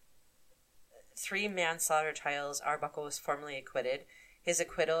 After 3 manslaughter trials, Arbuckle was formally acquitted. His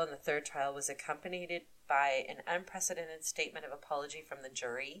acquittal in the 3rd trial was accompanied by an unprecedented statement of apology from the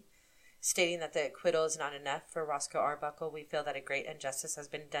jury, stating that the acquittal is not enough for Roscoe Arbuckle. We feel that a great injustice has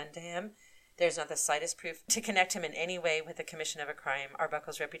been done to him. There's not the slightest proof to connect him in any way with the commission of a crime.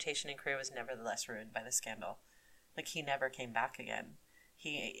 Arbuckle's reputation and career was nevertheless ruined by the scandal. He never came back again.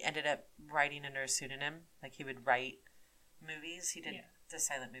 He ended up writing under a pseudonym. He would write movies. He did the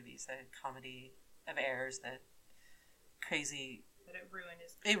silent movies, the comedy of errors, the crazy... But it ruined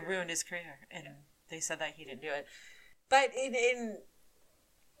his career. It ruined his career. And they said that he didn't do it. But in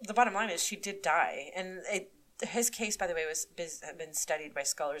the bottom line is she did die. And his case, by the way, had been studied by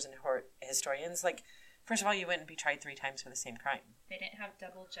scholars and historians. First of all, you wouldn't be tried 3 times for the same crime. They didn't have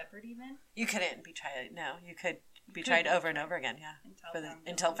double jeopardy then? You couldn't be tried. No, you could be tried over and over again,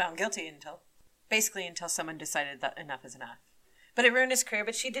 until found guilty, until someone decided that enough is enough. But it ruined his career.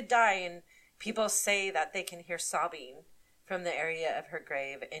 But she did die, and people say that they can hear sobbing from the area of her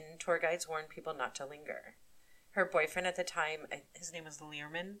grave, and tour guides warn people not to linger. Her boyfriend at the time, his name was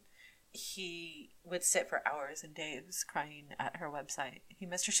Learman, he would sit for hours and days crying at her website. He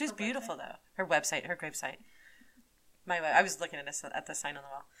missed her. She was beautiful, though. Her website, her gravesite. I was looking at the sign on the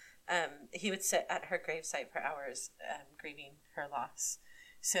wall. He would sit at her gravesite for hours, grieving her loss.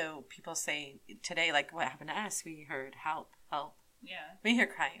 So people say today, like what happened to us, we heard help, help. Yeah. We heard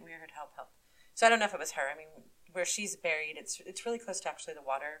crying, we heard help, help. So I don't know if it was her. I mean, where she's buried, it's really close to actually the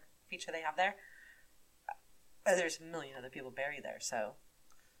water feature they have there. There's a million other people buried there, so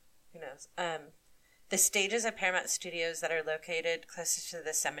who knows. The stages of Paramount Studios that are located closest to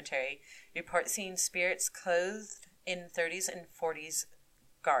the cemetery report seeing spirits clothed in 30s and 40s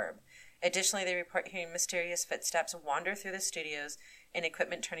garb. Additionally, they report hearing mysterious footsteps wander through the studios and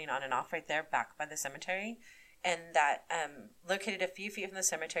equipment turning on and off right there back by the cemetery. And that located a few feet from the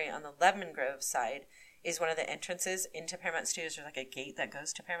cemetery on the Lemon Grove side is one of the entrances into Paramount Studios. There's like a gate that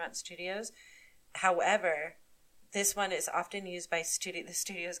goes to Paramount Studios. However, this one is often used by the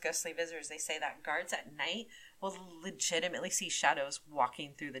studio's ghostly visitors. They say that guards at night will legitimately see shadows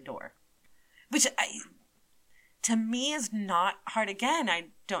walking through the door. Which, to me, is not hard. Again, I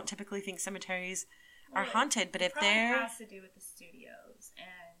don't typically think cemeteries are haunted, but if they're... It has to do with the studios,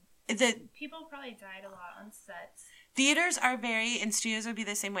 and people probably died a lot on sets. Theaters are and studios would be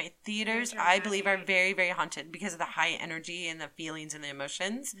the same way. Theaters, I believe, are very, very haunted because of the high energy and the feelings and the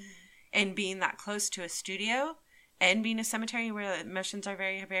emotions. Mm-hmm. And being that close to a studio and being a cemetery where the emotions are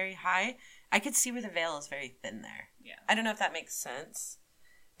very, very high, I could see where the veil is very thin there. Yeah. I don't know if that makes sense.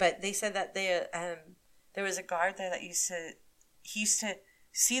 But they said that there was a guard there that he used to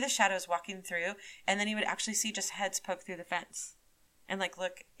see the shadows walking through, and then he would actually see just heads poke through the fence and like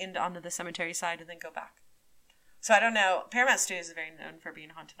look onto the cemetery side and then go back. So I don't know. Paramount Studios is very known for being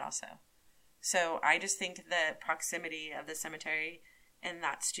haunted also. So I just think the proximity of the cemetery and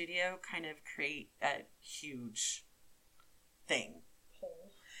that studio kind of create a huge thing.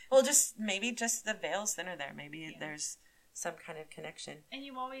 Well, maybe the veil's thinner there. Maybe there's some kind of connection. And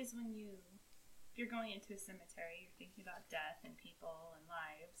you always, if you're going into a cemetery, you're thinking about death and people and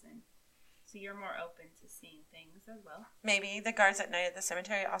lives, and so you're more open to seeing things as well. Maybe the guards at night at the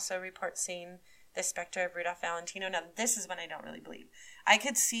cemetery also report seeing the specter of Rudolph Valentino. Now, this is one I don't really believe. I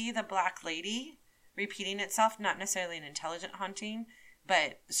could see the Black Lady repeating itself, not necessarily an intelligent haunting,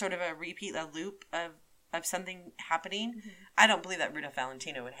 but sort of a loop of something happening. Mm-hmm. I don't believe that Rudolph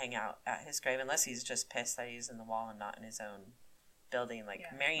Valentino would hang out at his grave unless he's just pissed that he's in the wall and not in his own building. Like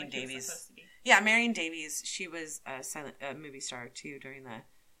Marion Davies. Yeah, Marion Davies, she was a movie star too during the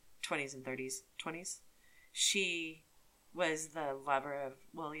 20s and 20s. She was the lover of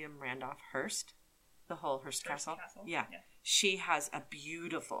William Randolph Hearst, the whole Hearst Castle. Yeah. She has a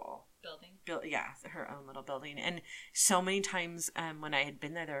beautiful building. Her own little building. And so many times when I had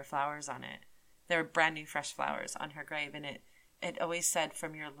been there were flowers on it. There were brand new fresh flowers on her grave, and it always said,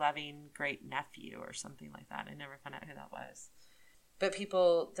 "From your loving great nephew," or something like that. I never found out who that was. But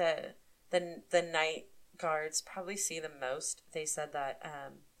people, the night guards probably see the most. They said that,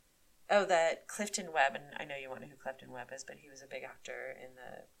 that Clifton Webb, and I know you wonder who Clifton Webb is, but he was a big actor in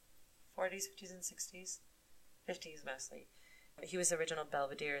the 40s, 50s, and 60s. 50s mostly. He was the original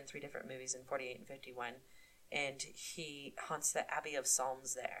Belvedere in 3 different movies in 48 and 51, and he haunts the Abbey of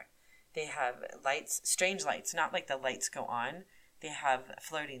Solms there. They have lights, strange lights, not like the lights go on. They have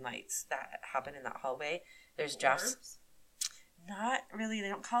floating lights that happen in that hallway. There's drafts. Not really. They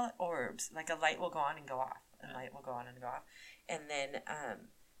don't call it orbs. Like a light will go on and go off. And light will go on and go off. And then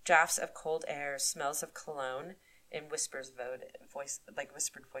drafts of cold air, smells of cologne, and whispered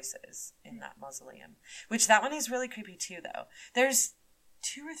voices in that mausoleum. Which that one is really creepy too, though. There's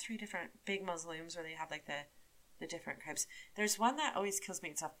 2 or 3 different big mausoleums where they have like the different crypts. There's one that always kills me.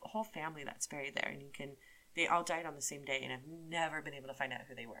 It's a whole family that's buried there, and they all died on the same day, and I've never been able to find out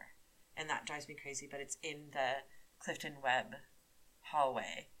who they were. And that drives me crazy, but it's in the Clifton Webb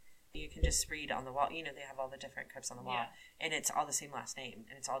hallway. You can just read on the wall. You know, they have all the different crypts on the wall, and it's all the same last name,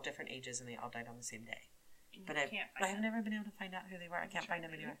 and it's all different ages, and they all died on the same day. But I've never been able to find out who they were. I can't find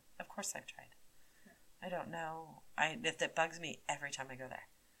them anywhere. Of course I've tried. I don't know. That bugs me every time I go there.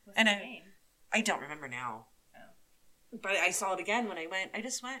 What's the name? I don't remember now. But I saw it again when I went. I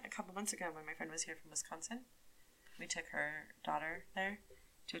just went a couple months ago when my friend was here from Wisconsin. We took her daughter there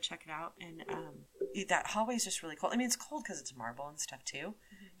to check it out. And that hallway is just really cold. I mean, it's cold because it's marble and stuff too.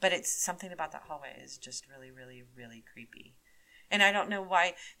 Mm-hmm. But it's something about that hallway is just really, really, really creepy. And I don't know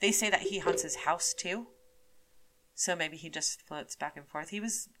why. They say that he haunts his house too. So maybe he just floats back and forth. He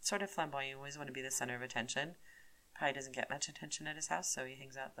was sort of flamboyant. Always want to be the center of attention. Probably doesn't get much attention at his house, so he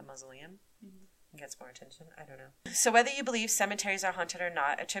hangs out at the mausoleum. Mm-hmm. Gets more attention. I don't know. So whether you believe cemeteries are haunted or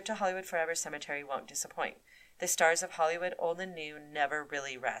not, a trip to Hollywood Forever Cemetery won't disappoint. The stars of Hollywood, old and new, never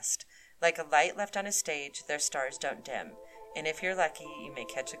really rest. Like a light left on a stage, their stars don't dim. And if you're lucky, you may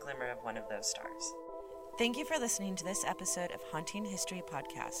catch a glimmer of one of those stars. Thank you for listening to this episode of Haunting History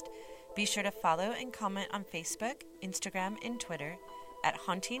Podcast. Be sure to follow and comment on Facebook, Instagram, and Twitter. at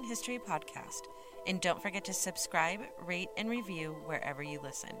Haunting History Podcast. And don't forget to subscribe, rate, and review wherever you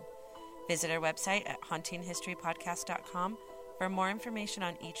listen. Visit our website at hauntinghistorypodcast.com for more information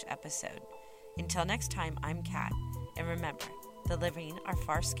on each episode. Until next time, I'm Kat, and remember, the living are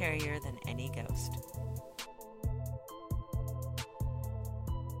far scarier than any ghost.